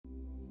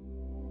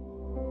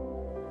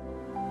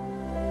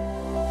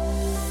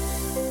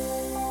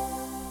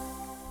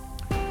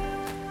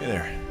Hey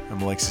there,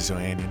 I'm Alexis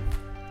Ohanian.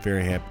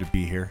 Very happy to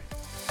be here.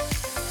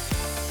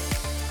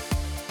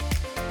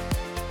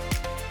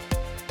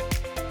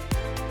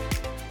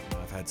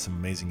 I've had some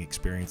amazing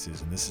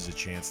experiences, and this is a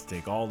chance to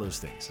take all those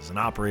things as an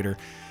operator,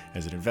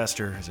 as an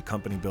investor, as a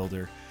company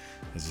builder,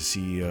 as a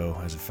CEO,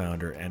 as a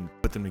founder, and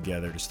put them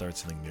together to start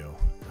something new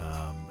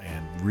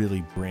and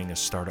really bring a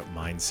startup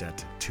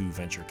mindset to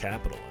venture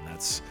capital. And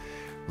that's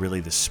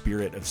really the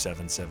spirit of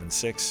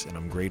 776, and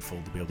I'm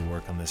grateful to be able to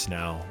work on this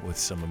now with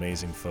some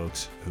amazing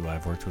folks who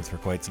I've worked with for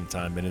quite some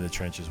time, been in the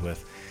trenches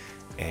with,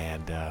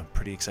 and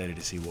pretty excited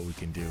to see what we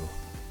can do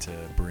to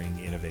bring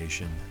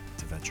innovation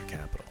to venture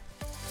capital.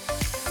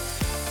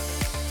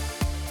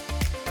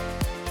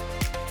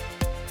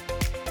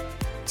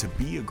 To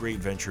be a great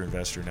venture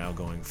investor now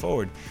going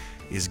forward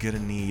is going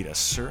to need a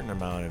certain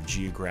amount of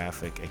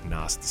geographic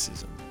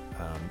agnosticism.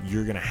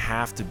 You're going to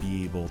have to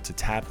be able to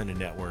tap into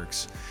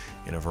networks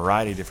in a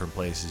variety of different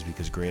places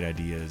because great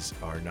ideas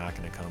are not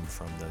going to come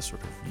from the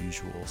sort of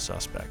usual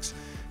suspects.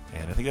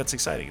 And I think that's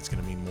exciting. It's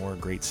going to mean more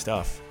great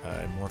stuff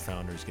and more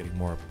founders getting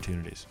more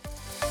opportunities.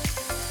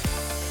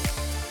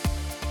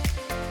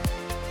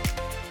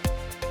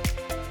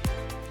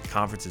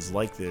 Conferences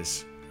like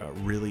this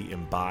really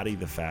embody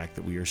the fact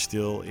that we are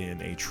still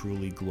in a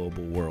truly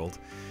global world.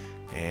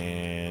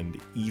 And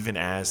even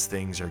as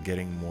things are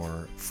getting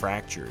more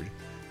fractured,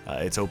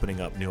 it's opening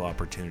up new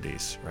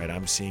opportunities, right?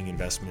 I'm seeing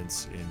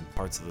investments in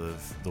parts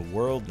of the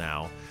world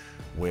now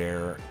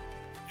where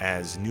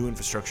as new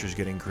infrastructure is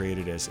getting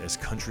created, as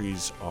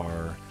countries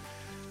are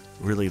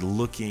really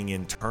looking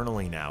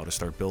internally now to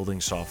start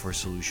building software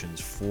solutions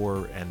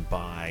for and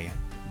by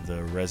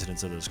the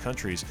residents of those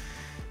countries,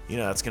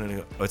 it's going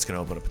to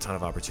open up a ton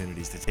of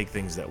opportunities to take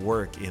things that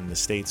work in the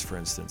States, for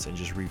instance, and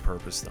just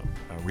repurpose them,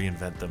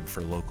 reinvent them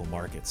for local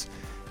markets.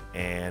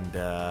 And,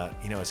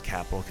 as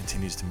capital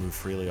continues to move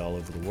freely all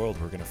over the world,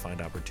 we're going to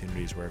find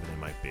opportunities wherever they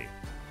might be.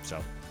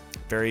 So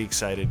very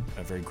excited.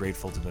 I'm very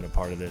grateful to have been a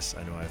part of this.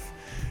 I know I've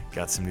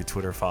got some new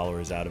Twitter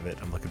followers out of it.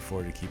 I'm looking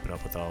forward to keeping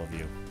up with all of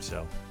you.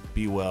 So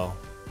be well,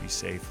 be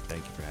safe.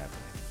 Thank you for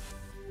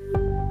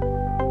having me.